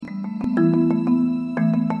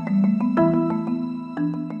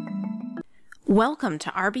Welcome to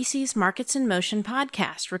RBC's Markets in Motion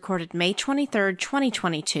podcast, recorded May 23,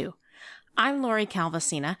 2022. I'm Lori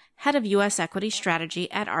Calvasina, Head of U.S. Equity Strategy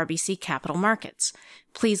at RBC Capital Markets.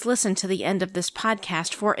 Please listen to the end of this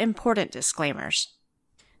podcast for important disclaimers.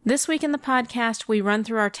 This week in the podcast, we run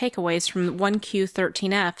through our takeaways from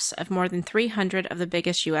 1Q13Fs of more than 300 of the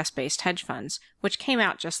biggest U.S.-based hedge funds, which came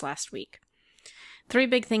out just last week. 3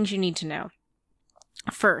 big things you need to know.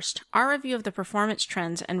 First, our review of the performance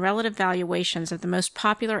trends and relative valuations of the most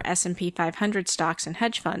popular S&P 500 stocks and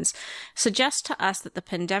hedge funds suggests to us that the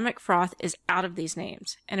pandemic froth is out of these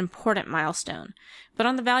names, an important milestone. But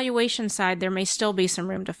on the valuation side, there may still be some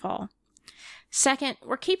room to fall. Second,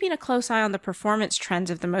 we're keeping a close eye on the performance trends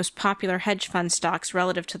of the most popular hedge fund stocks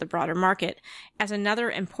relative to the broader market as another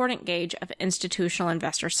important gauge of institutional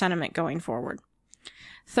investor sentiment going forward.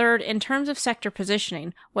 Third, in terms of sector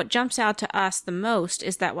positioning, what jumps out to us the most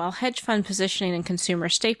is that while hedge fund positioning in consumer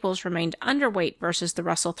staples remained underweight versus the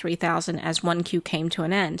Russell 3000 as 1Q came to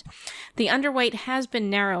an end, the underweight has been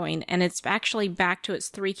narrowing and it's actually back to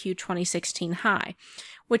its 3Q 2016 high,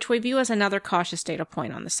 which we view as another cautious data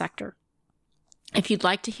point on the sector. If you'd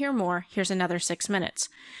like to hear more, here's another 6 minutes.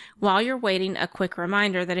 While you're waiting, a quick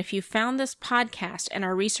reminder that if you found this podcast and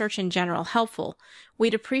our research in general helpful,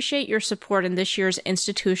 we'd appreciate your support in this year's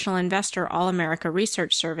Institutional Investor All-America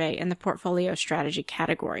Research Survey in the Portfolio Strategy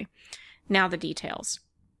category. Now the details.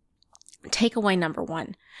 Takeaway number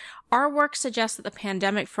 1. Our work suggests that the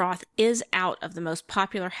pandemic froth is out of the most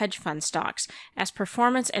popular hedge fund stocks, as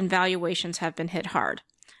performance and valuations have been hit hard.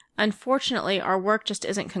 Unfortunately, our work just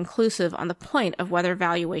isn't conclusive on the point of whether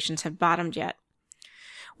valuations have bottomed yet.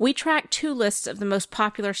 We track 2 lists of the most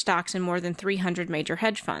popular stocks in more than 300 major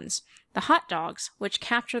hedge funds. The hot dogs, which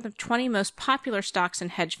capture the 20 most popular stocks in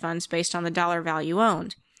hedge funds based on the dollar value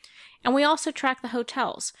owned. And we also track the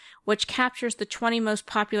hotels, which captures the 20 most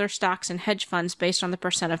popular stocks in hedge funds based on the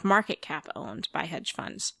percent of market cap owned by hedge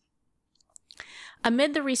funds.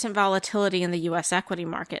 Amid the recent volatility in the U.S. equity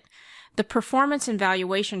market, the performance and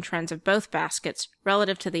valuation trends of both baskets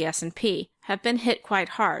relative to the S&P have been hit quite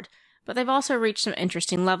hard, but they've also reached some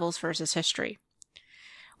interesting levels versus history.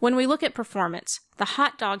 When we look at performance, the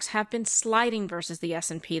hot dogs have been sliding versus the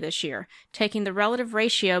S&P this year, taking the relative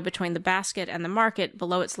ratio between the basket and the market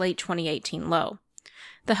below its late 2018 low.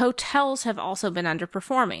 The hotels have also been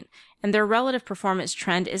underperforming, and their relative performance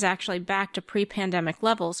trend is actually back to pre-pandemic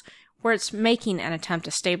levels, where it's making an attempt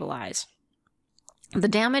to stabilize. The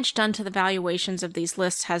damage done to the valuations of these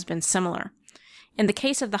lists has been similar. In the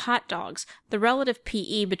case of the hot dogs, the relative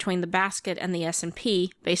PE between the basket and the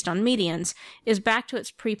S&P, based on medians, is back to its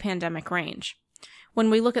pre-pandemic range. When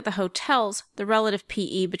we look at the hotels, the relative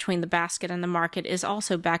PE between the basket and the market is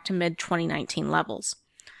also back to mid-2019 levels.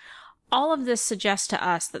 All of this suggests to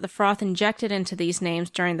us that the froth injected into these names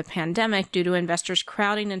during the pandemic due to investors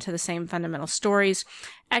crowding into the same fundamental stories,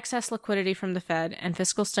 excess liquidity from the Fed, and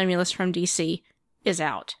fiscal stimulus from D.C., is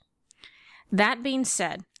out. That being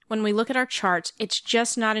said, when we look at our charts, it's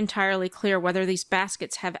just not entirely clear whether these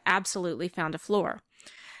baskets have absolutely found a floor.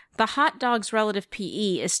 The hot dog's relative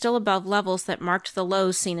PE is still above levels that marked the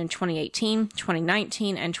lows seen in 2018,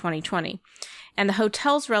 2019, and 2020, and the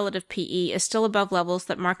hotel's relative PE is still above levels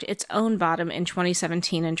that marked its own bottom in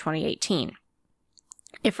 2017 and 2018.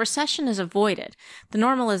 If recession is avoided, the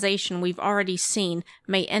normalization we've already seen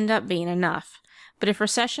may end up being enough. But if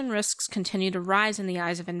recession risks continue to rise in the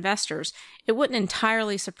eyes of investors, it wouldn't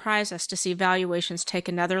entirely surprise us to see valuations take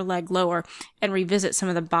another leg lower and revisit some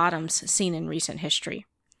of the bottoms seen in recent history.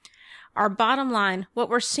 Our bottom line, what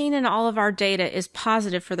we're seeing in all of our data is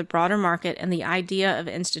positive for the broader market and the idea of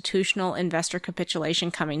institutional investor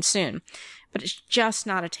capitulation coming soon, but it's just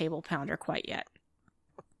not a table pounder quite yet.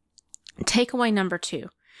 Takeaway number 2.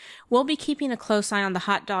 We'll be keeping a close eye on the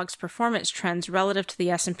hot dogs' performance trends relative to the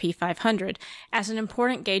S&P 500 as an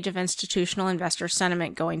important gauge of institutional investor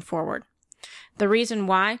sentiment going forward. The reason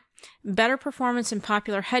why? Better performance in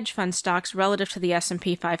popular hedge fund stocks relative to the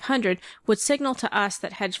S&P 500 would signal to us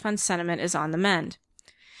that hedge fund sentiment is on the mend.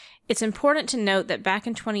 It's important to note that back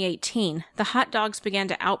in 2018, the hot dogs began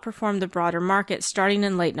to outperform the broader market starting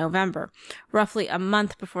in late November, roughly a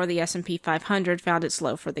month before the S&P 500 found its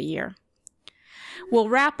low for the year. We'll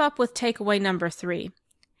wrap up with takeaway number 3.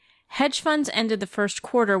 Hedge funds ended the first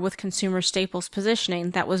quarter with consumer staples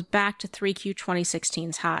positioning that was back to 3Q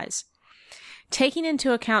 2016's highs. Taking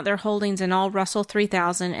into account their holdings in all Russell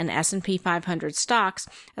 3000 and S&P 500 stocks,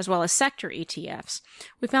 as well as sector ETFs,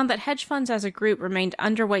 we found that hedge funds as a group remained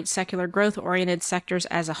underweight secular growth-oriented sectors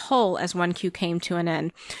as a whole as 1Q came to an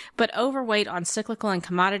end, but overweight on cyclical and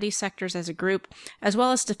commodity sectors as a group, as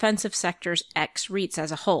well as defensive sectors ex-REITs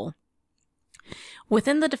as a whole.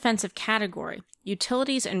 Within the defensive category,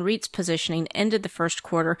 utilities and REITs positioning ended the first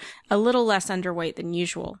quarter a little less underweight than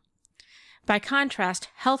usual. By contrast,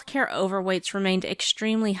 healthcare overweights remained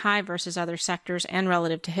extremely high versus other sectors and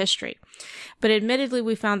relative to history. But admittedly,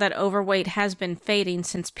 we found that overweight has been fading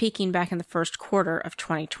since peaking back in the first quarter of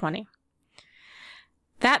 2020.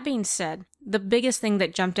 That being said, the biggest thing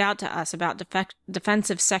that jumped out to us about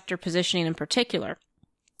defensive sector positioning in particular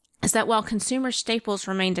is that while consumer staples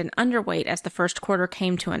remained an underweight as the first quarter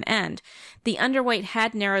came to an end, the underweight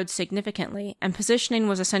had narrowed significantly, and positioning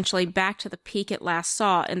was essentially back to the peak it last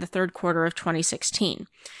saw in the third quarter of 2016.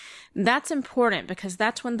 That's important because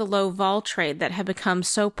that's when the low vol trade that had become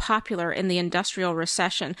so popular in the industrial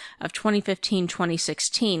recession of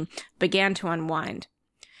 2015-2016 began to unwind.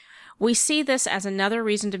 We see this as another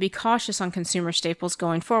reason to be cautious on consumer staples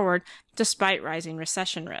going forward, despite rising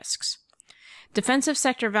recession risks. Defensive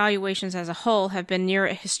sector valuations as a whole have been near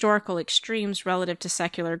historical extremes relative to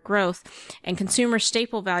secular growth, and consumer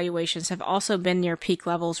staple valuations have also been near peak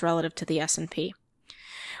levels relative to the S&P.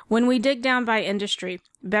 When we dig down by industry,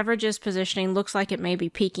 beverages positioning looks like it may be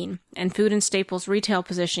peaking, and food and staples retail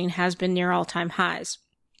positioning has been near all-time highs.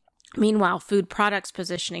 Meanwhile, food products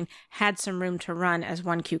positioning had some room to run as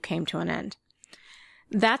 1Q came to an end.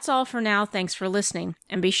 That's all for now. Thanks for listening.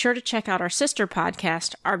 And be sure to check out our sister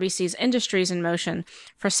podcast, RBC's Industries in Motion,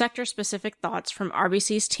 for sector-specific thoughts from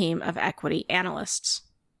RBC's team of equity analysts.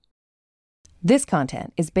 This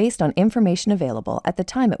content is based on information available at the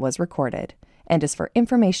time it was recorded and is for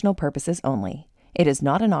informational purposes only. It is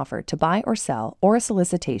not an offer to buy or sell or a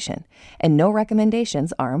solicitation, and no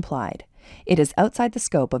recommendations are implied. It is outside the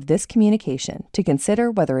scope of this communication to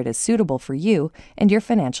consider whether it is suitable for you and your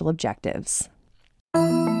financial objectives.